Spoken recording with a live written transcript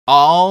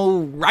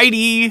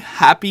Alrighty,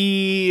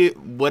 happy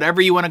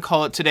whatever you want to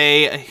call it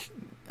today.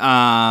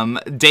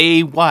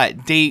 Day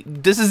what?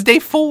 This is day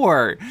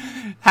 4.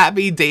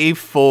 Happy day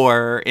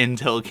 4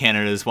 until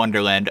Canada's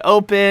Wonderland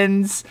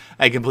opens.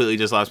 I completely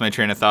just lost my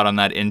train of thought on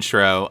that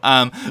intro.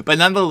 But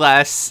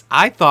nonetheless,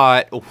 I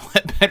thought,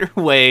 what better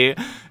way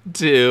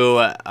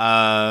to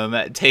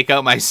take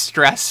out my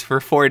stress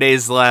for 4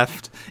 days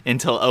left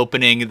until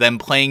opening than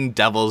playing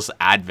devil's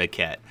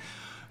advocate.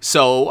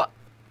 So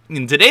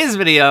in today's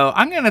video,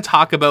 I'm going to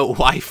talk about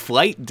why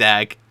Flight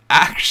Deck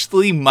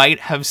actually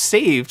might have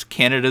saved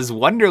Canada's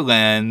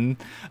Wonderland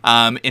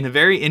in a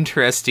very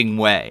interesting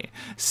way.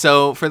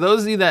 So for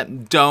those of you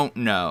that don't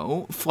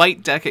know,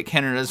 Flight Deck at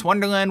Canada's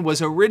Wonderland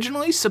was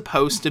originally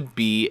supposed to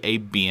be a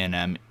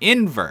B&M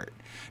invert.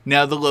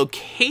 Now the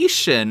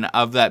location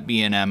of that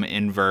B&M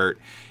invert,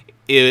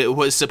 it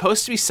was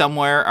supposed to be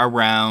somewhere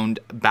around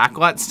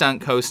Backlot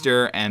Stunt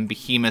Coaster and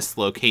Behemoth's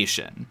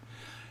location.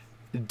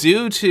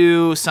 Due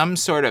to some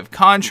sort of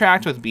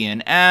contract with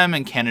B&M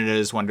and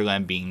Canada's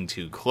Wonderland being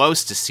too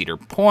close to Cedar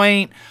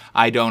Point,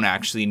 I don't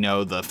actually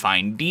know the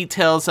fine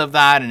details of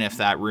that and if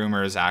that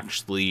rumor is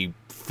actually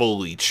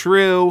fully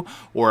true,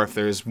 or if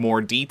there's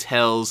more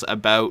details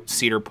about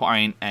Cedar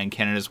Point and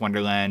Canada's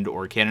Wonderland,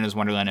 or Canada's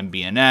Wonderland and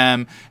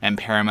B&M, and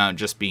Paramount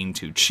just being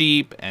too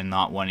cheap and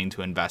not wanting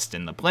to invest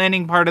in the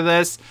planning part of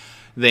this.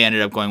 They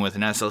ended up going with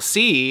an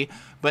SLC,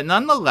 but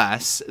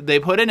nonetheless, they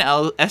put an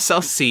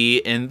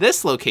SLC in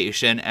this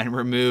location and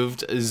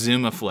removed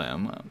Zuma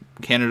Flume,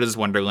 Canada's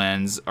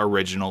Wonderland's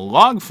original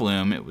log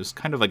flume. It was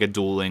kind of like a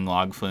dueling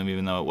log flume,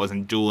 even though it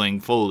wasn't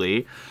dueling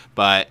fully,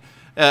 but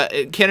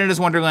Canada's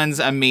Wonderland's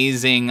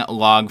amazing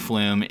log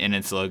flume in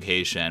its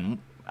location.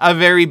 A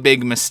very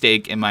big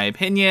mistake in my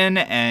opinion,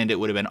 and it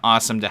would have been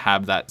awesome to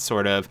have that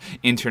sort of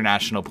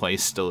international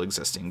place still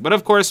existing. But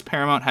of course,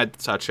 Paramount had to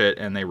touch it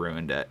and they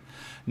ruined it.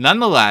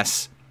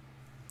 Nonetheless,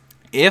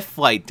 if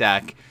Flight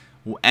Deck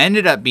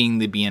ended up being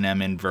the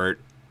B&M invert,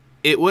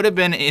 it would have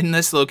been in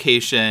this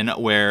location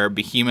where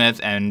Behemoth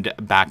and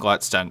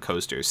Backlot Stunt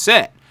Coaster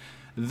sit.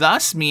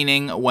 Thus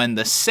meaning when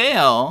the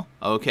sale,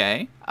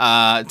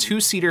 to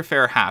Cedar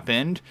Fair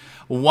happened,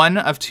 one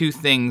of two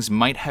things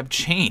might have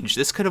changed.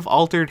 This could have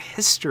altered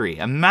history.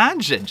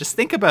 Imagine, just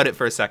think about it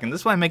for a second.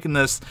 This is why I'm making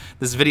this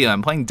video.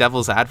 I'm playing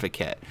devil's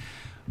advocate.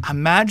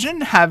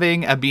 Imagine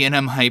having a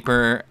B&M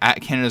Hyper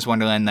at Canada's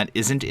Wonderland that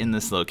isn't in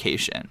this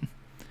location.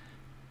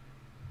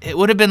 It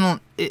would have been,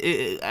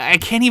 I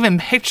can't even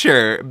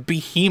picture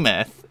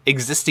Behemoth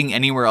existing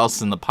anywhere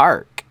else in the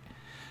park.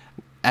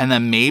 And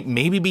then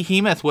maybe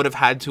Behemoth would have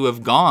had to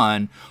have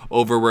gone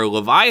over where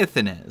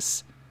Leviathan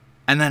is.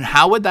 And then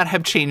how would that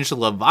have changed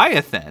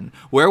Leviathan?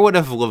 Where would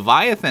have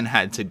Leviathan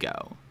had to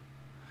go?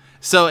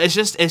 So it's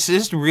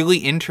just really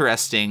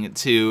interesting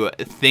to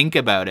think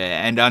about it.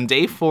 And on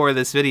day 4 of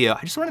this video,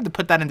 I just wanted to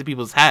put that into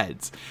people's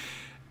heads.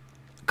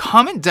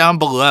 Comment down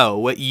below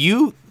what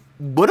you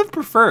would have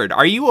preferred.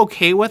 Are you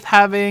okay with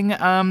having the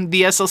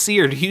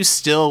SLC, or do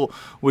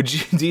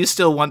you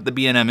still want the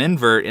B&M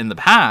invert in the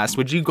past?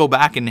 Would you go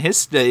back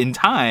in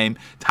time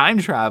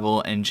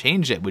travel and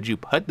change it? Would you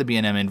put the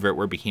B&M invert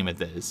where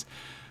Behemoth is?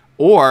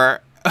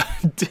 Or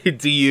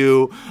do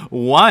you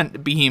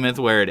want Behemoth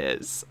where it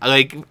is?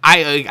 Like,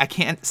 I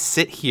can't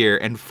sit here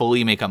and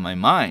fully make up my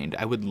mind.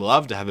 I would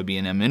love to have a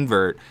B&M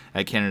invert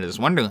at Canada's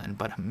Wonderland,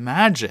 but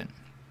imagine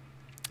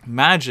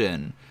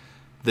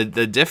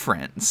the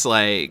difference.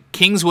 Like,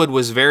 Kingswood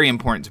was very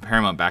important to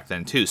Paramount back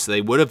then too, so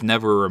they would have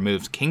never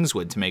removed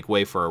Kingswood to make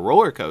way for a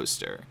roller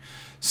coaster.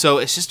 So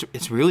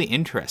it's really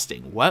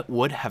interesting. What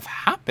would have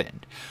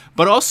happened?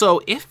 But also,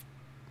 if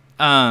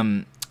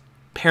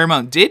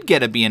Paramount did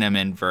get a B&M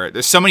invert,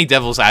 there's so many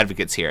devil's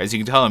advocates here. As you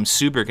can tell, I'm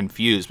super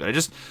confused,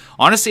 but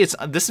honestly,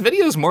 this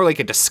video is more like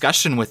a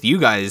discussion with you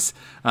guys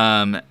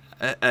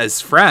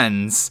as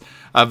friends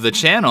of the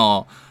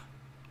channel.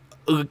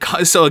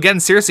 So again,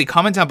 seriously,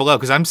 comment down below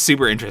because I'm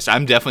super interested.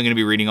 I'm definitely going to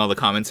be reading all the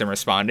comments and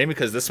responding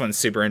because this one's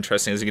super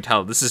interesting. As you can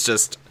tell, this is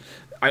just,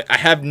 I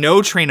have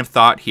no train of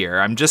thought here.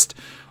 I'm just,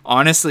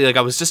 honestly, like,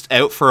 I was just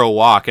out for a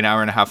walk, an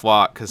 1.5 hour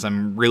walk, because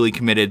I'm really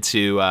committed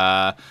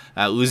to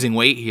losing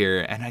weight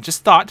here. And I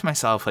just thought to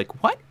myself,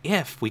 like, what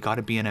if we got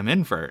a B&M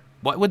invert?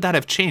 What would that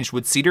have changed?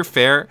 Would Cedar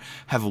Fair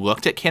have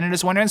looked at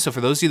Canada's Wonderland? So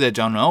for those of you that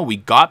don't know, we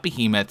got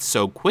Behemoth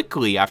so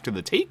quickly after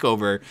the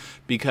takeover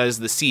because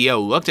the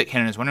CEO looked at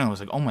Canada's Wonderland and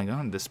was like, oh my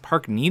God, this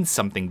park needs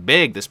something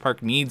big. This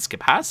park needs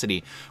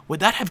capacity.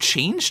 Would that have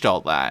changed all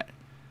that?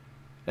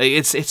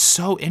 It's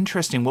so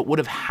interesting. What would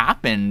have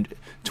happened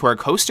to our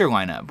coaster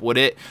lineup?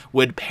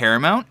 Would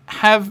Paramount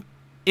have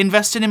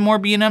invested in more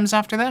B&Ms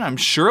after that? I'm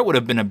sure it would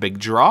have been a big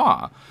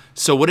draw.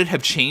 So would it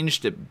have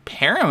changed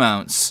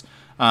Paramount's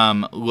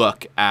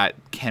look at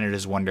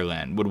Canada's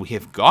Wonderland? Would we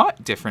have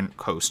got different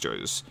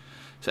coasters?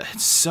 So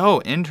it's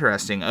so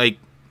interesting. Like,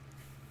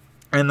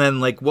 and then,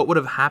 like, what would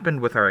have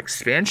happened with our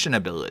expansion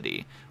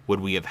ability? Would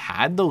we have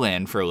had the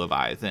land for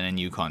Leviathan and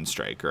Yukon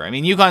Striker? I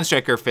mean, Yukon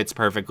Striker fits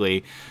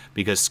perfectly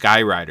because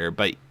Skyrider,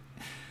 but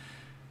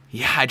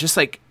yeah, just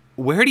like,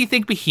 where do you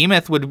think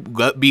Behemoth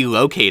would be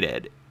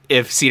located?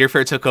 if Cedar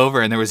Fair took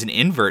over and there was an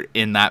invert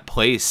in that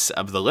place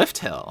of the lift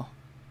hill,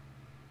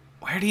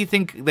 where do you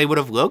think they would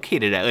have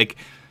located it? Like,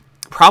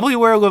 probably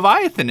where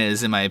Leviathan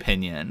is, in my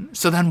opinion.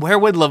 So then where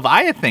would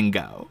Leviathan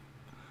go?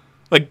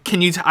 Like,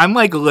 can you... I'm,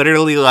 like,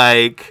 literally,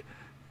 like...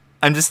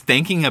 I'm just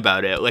thinking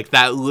about it. Like,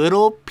 that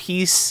little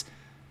piece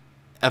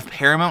of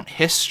Paramount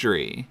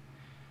history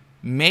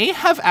may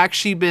have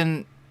actually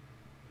been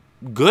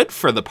good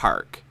for the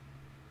park.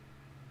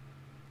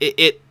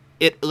 It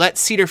lets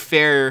Cedar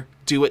Fair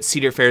do what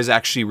Cedar Fair is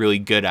actually really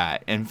good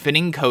at, and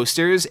fitting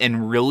coasters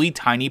in really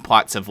tiny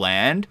plots of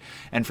land.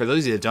 And for those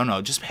of you that don't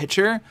know, just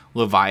picture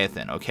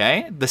Leviathan,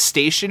 okay? The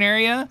station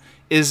area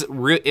is,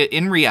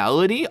 in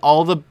reality,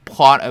 all the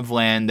plot of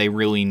land they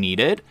really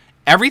needed.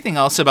 Everything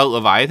else about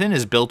Leviathan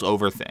is built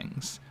over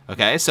things,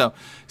 okay? So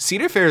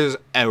Cedar Fair is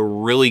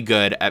really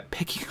good at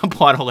picking up a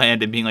plot of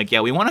land and being like,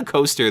 yeah, we want a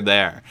coaster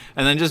there,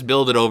 and then just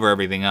build it over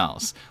everything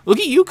else. Look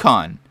at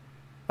Yukon.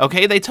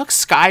 Okay, they took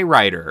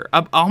Skyrider,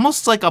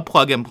 almost like a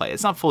plug-and-play.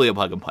 It's not fully a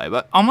plug-and-play,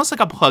 but almost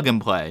like a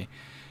plug-and-play.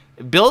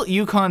 Built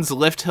Yukon's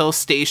lift hill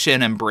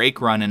station and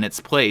brake run in its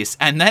place,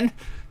 and then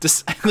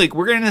just, like,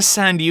 we're going to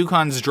send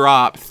Yukon's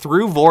drop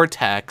through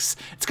Vortex.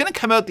 It's going to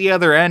come out the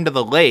other end of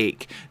the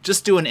lake,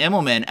 just do an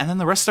Immelman, and then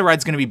the rest of the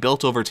ride's going to be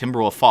built over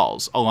Timberwolf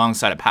Falls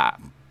alongside a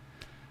path.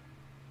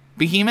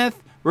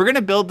 Behemoth, we're going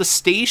to build the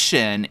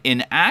station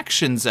in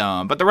Action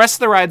Zone, but the rest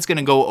of the ride's going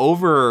to go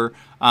over...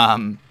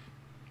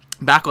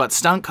 Backlot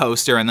Stunt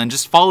Coaster, and then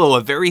just follow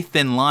a very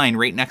thin line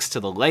right next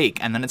to the lake,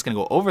 and then it's going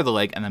to go over the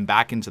lake and then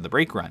back into the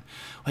brake run.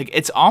 Like,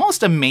 it's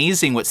almost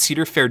amazing what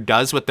Cedar Fair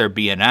does with their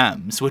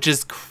B&Ms, which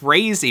is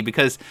crazy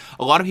because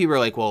a lot of people are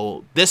like,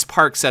 well, this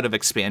park's out of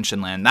expansion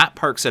land, that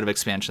park's out of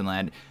expansion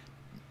land.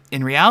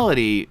 In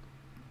reality,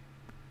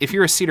 if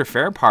you're a Cedar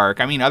Fair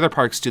park, I mean, other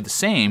parks do the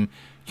same,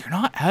 you're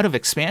not out of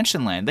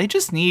expansion land. They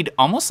just need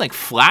almost like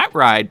flat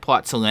ride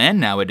plots of land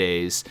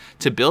nowadays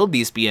to build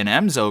these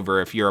B&Ms over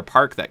if you're a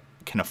park that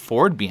can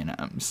afford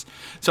B&Ms.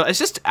 So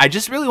I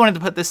just really wanted to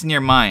put this in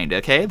your mind,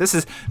 okay? This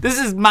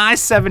is my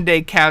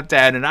 7-day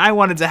countdown, and I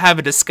wanted to have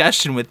a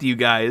discussion with you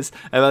guys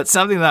about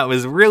something that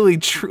was really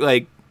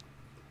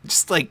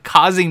just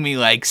causing me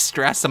like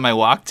stress on my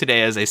walk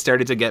today as I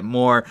started to get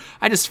more.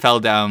 I just fell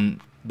down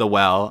the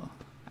well.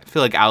 I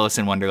feel like Alice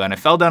in Wonderland. I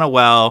fell down a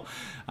well.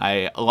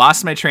 I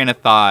lost my train of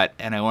thought,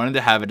 and I wanted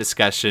to have a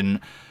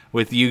discussion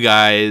with you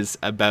guys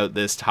about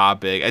this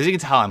topic. As you can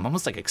tell, I'm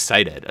almost like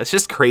excited. It's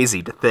just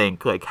crazy to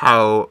think like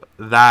how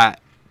that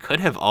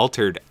could have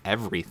altered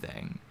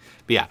everything.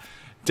 But yeah,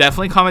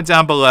 definitely comment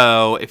down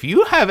below if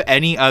you have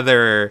any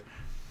other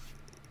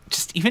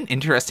just even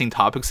interesting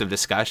topics of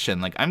discussion.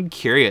 Like, I'm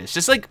curious.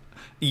 Just like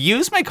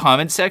use my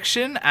comment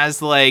section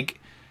as like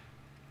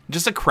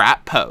just a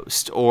crap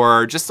post,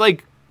 or just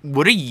like,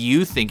 what are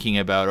you thinking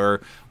about? Or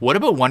what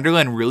about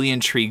Wonderland really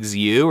intrigues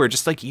you? Or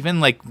just like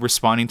even like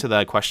responding to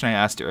the question I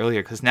asked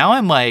earlier. Because now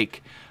I'm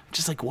like,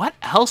 just like, what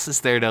else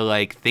is there to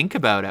like think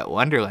about at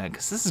Wonderland?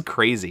 Because this is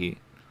crazy.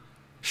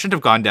 Shouldn't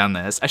have gone down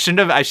this. I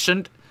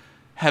shouldn't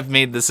have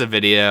made this a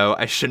video.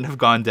 I shouldn't have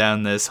gone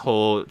down this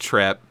whole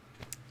trip.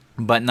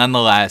 But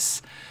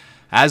nonetheless,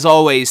 as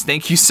always,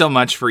 thank you so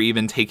much for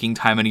even taking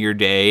time out of your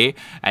day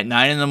at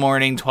 9 in the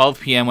morning, 12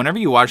 p.m., whenever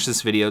you watch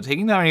this video,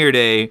 taking time out of your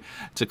day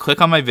to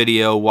click on my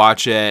video,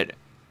 watch it.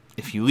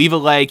 If you leave a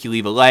like, you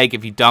leave a like.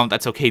 If you don't,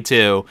 that's okay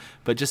too.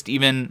 But just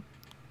even,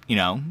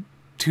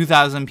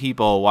 2,000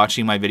 people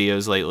watching my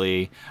videos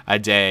lately a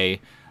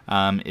day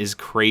is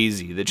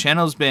crazy. The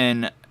channel's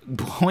been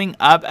blowing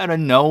up out of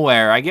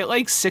nowhere. I get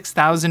like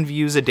 6,000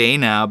 views a day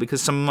now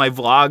because some of my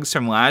vlogs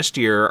from last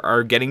year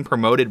are getting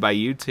promoted by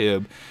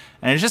YouTube.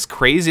 And it's just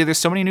crazy. There's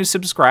so many new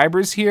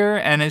subscribers here,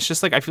 and it's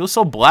just like I feel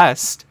so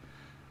blessed.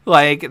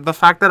 Like, the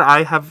fact that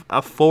I have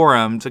a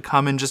forum to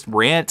come and just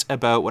rant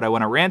about what I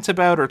want to rant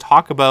about, or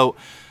talk about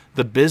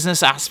the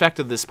business aspect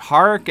of this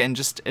park, and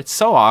just, it's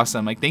so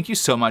awesome. Like, thank you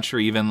so much for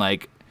even,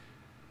 like,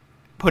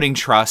 putting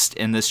trust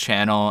in this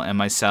channel and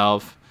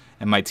myself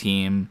and my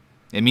team.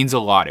 It means a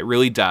lot. It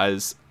really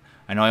does.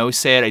 I know I always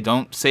say it. I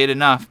don't say it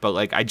enough, but,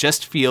 like, I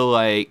just feel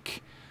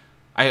like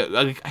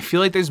I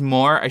feel like there's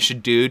more I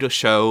should do to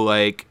show,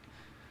 like,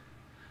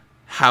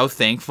 how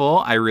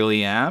thankful I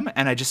really am,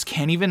 and I just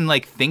can't even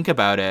like think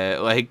about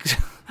it. Like,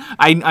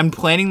 I'm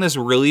planning this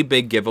really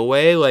big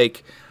giveaway.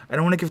 Like, I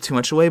don't want to give too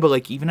much away, but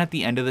like even at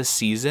the end of this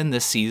season,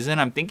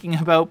 I'm thinking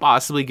about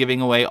possibly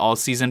giving away all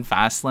season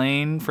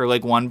Fastlane for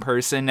like one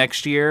person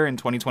next year in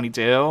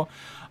 2022.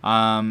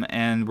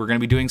 And we're gonna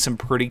be doing some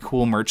pretty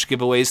cool merch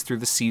giveaways through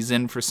the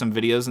season for some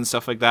videos and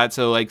stuff like that.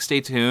 So like, stay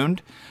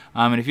tuned.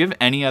 And if you have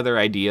any other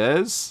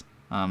ideas,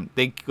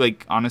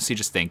 honestly,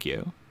 just thank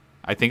you.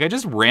 I think I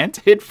just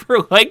ranted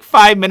for like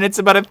 5 minutes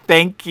about a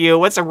thank you.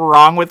 What's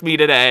wrong with me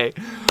today?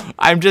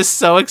 I'm just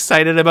so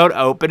excited about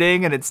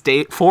opening, and it's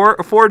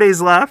four days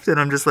left, and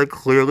I'm just like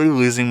clearly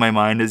losing my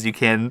mind, as you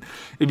can,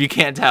 if you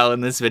can't tell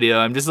in this video.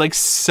 I'm just like,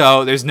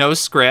 so there's no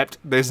script,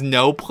 there's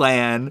no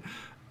plan.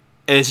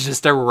 It's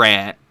just a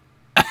rant.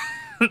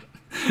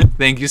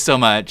 Thank you so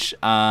much.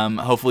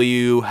 Hopefully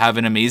you have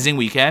an amazing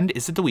weekend.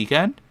 Is it the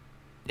weekend?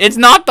 It's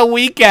not the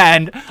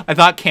weekend. I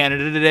thought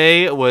Canada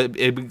Day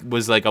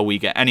was like a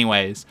weekend.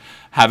 Anyways,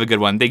 have a good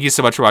one. Thank you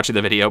so much for watching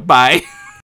the video. Bye.